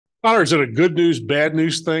Connor, is it a good news, bad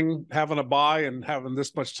news thing having a bye and having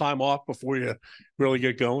this much time off before you really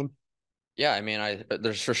get going? Yeah, I mean,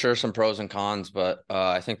 there's for sure some pros and cons, but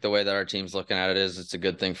I think the way that our team's looking at it is it's a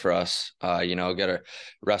good thing for us. Get to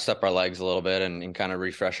rest up our legs a little bit and kind of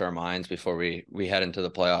refresh our minds before we head into the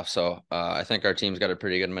playoffs. So I think our team's got a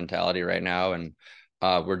pretty good mentality right now, and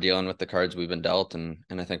we're dealing with the cards we've been dealt, and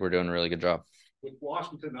I think we're doing a really good job. With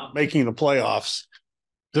Washington not making the playoffs,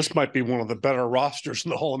 this might be one of the better rosters in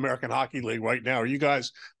the whole American Hockey League right now. Are you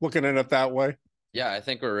guys looking at it that way? Yeah, I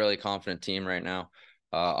think we're a really confident team right now.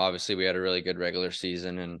 Obviously, we had a really good regular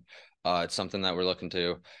season, and it's something that we're looking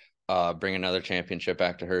to bring another championship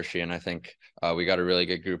back to Hershey. And I think we got a really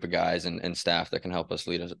good group of guys and staff that can help us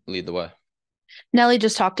lead the way. Nelly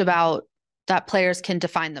just talked about that players can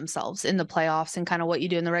define themselves in the playoffs and kind of what you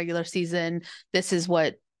do in the regular season. This is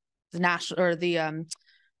what the national or the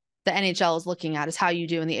NHL is looking at is how you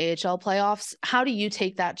do in the AHL playoffs. How do you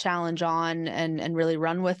take that challenge on and really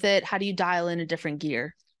run with it? How do you dial in a different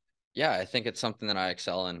gear? Yeah, I think it's something that I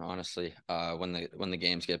excel in, honestly. When the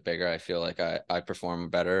games get bigger, I feel like I perform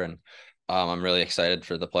better, and I'm really excited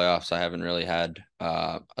for the playoffs. I haven't really had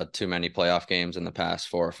too many playoff games in the past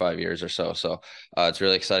 4 or 5 years or so. So it's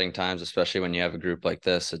really exciting times, especially when you have a group like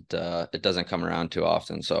this. It doesn't come around too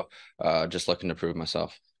often. So just looking to prove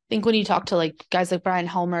myself. I think when you talk to like guys like Brian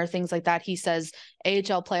Helmer, things like that, he says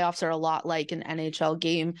AHL playoffs are a lot like an NHL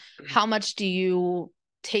game. How much do you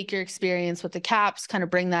take your experience with the Caps, kind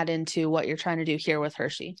of bring that into what you're trying to do here with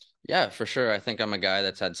Hershey? Yeah, for sure. I think I'm a guy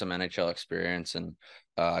that's had some NHL experience and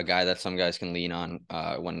a guy that some guys can lean on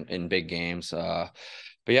when in big games. But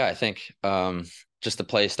yeah, I think just the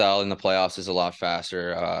play style in the playoffs is a lot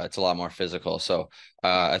faster. It's a lot more physical. So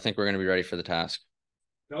I think we're going to be ready for the task.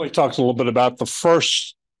 Now he talks a little bit about the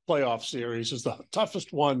first playoff series is the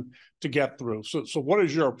toughest one to get through. So what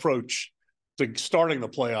is your approach to starting the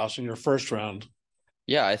playoffs in your first round?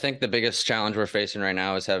 Yeah, I think the biggest challenge we're facing right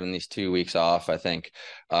now is having these 2 weeks off. I think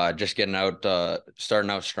just getting out,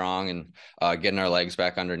 starting out strong and getting our legs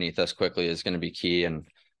back underneath us quickly is going to be key. And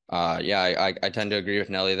yeah, I tend to agree with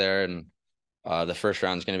Nelly there. And the first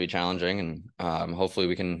round is going to be challenging, and hopefully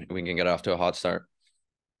we can get off to a hot start.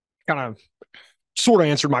 Kind of sort of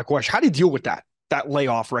answered my question. How do you deal with that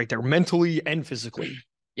layoff right there, mentally and physically?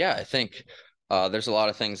 Yeah, I think there's a lot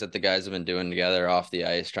of things that the guys have been doing together off the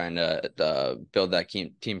ice, trying to build that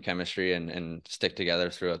team chemistry and stick together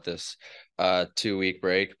throughout this 2 week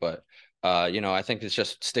break. But I think it's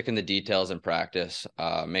just sticking the details in practice,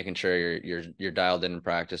 making sure you're dialed in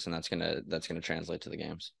practice, and that's gonna translate to the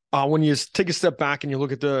games. When you take a step back and you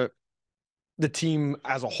look at the team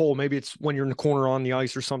as a whole, maybe it's when you're in the corner on the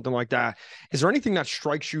ice or something like that. Is there anything that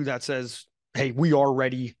strikes you that says, "Hey, we are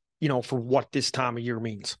ready," for what this time of year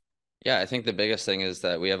means? Yeah, I think the biggest thing is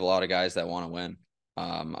that we have a lot of guys that want to win.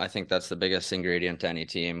 I think that's the biggest ingredient to any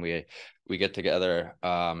team. We get together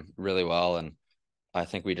really well, and I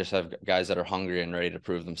think we just have guys that are hungry and ready to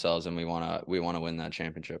prove themselves, and we wanna win that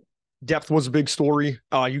championship. Depth was a big story.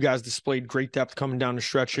 You guys displayed great depth coming down the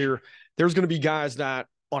stretch here. There's going to be guys that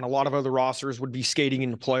on a lot of other rosters would be skating in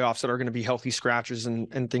the playoffs that are going to be healthy scratches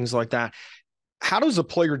and things like that. How does a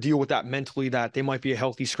player deal with that mentally, that they might be a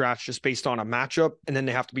healthy scratch just based on a matchup and then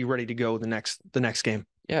they have to be ready to go the next game?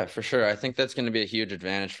 Yeah, for sure. I think that's going to be a huge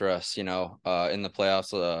advantage for us. In the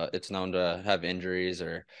playoffs, it's known to have injuries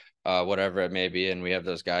or whatever it may be, and we have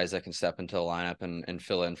those guys that can step into the lineup and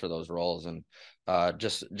fill in for those roles. And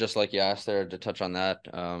just like you asked there to touch on that,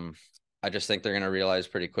 I just think they're going to realize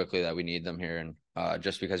pretty quickly that we need them here. And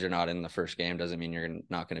just because you're not in the first game doesn't mean you're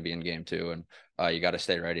not going to be in game two. And you got to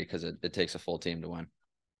stay ready because it takes a full team to win.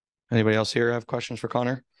 Anybody else here have questions for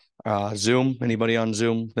Connor? Zoom, anybody on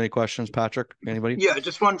Zoom? Any questions, Patrick? Anybody? Yeah,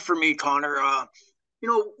 just one for me, Connor.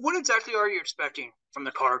 What exactly are you expecting from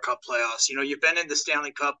the Calder Cup playoffs? You've been in the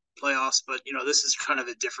Stanley Cup playoffs, but this is kind of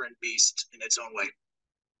a different beast in its own way.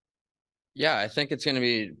 Yeah, I think it's going to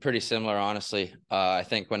be pretty similar, honestly. I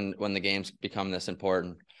think when the games become this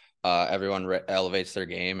important, everyone elevates their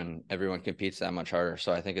game and everyone competes that much harder.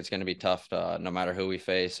 So I think it's going to be tough no matter who we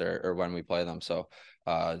face or when we play them. So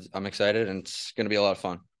I'm excited, and it's going to be a lot of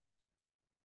fun.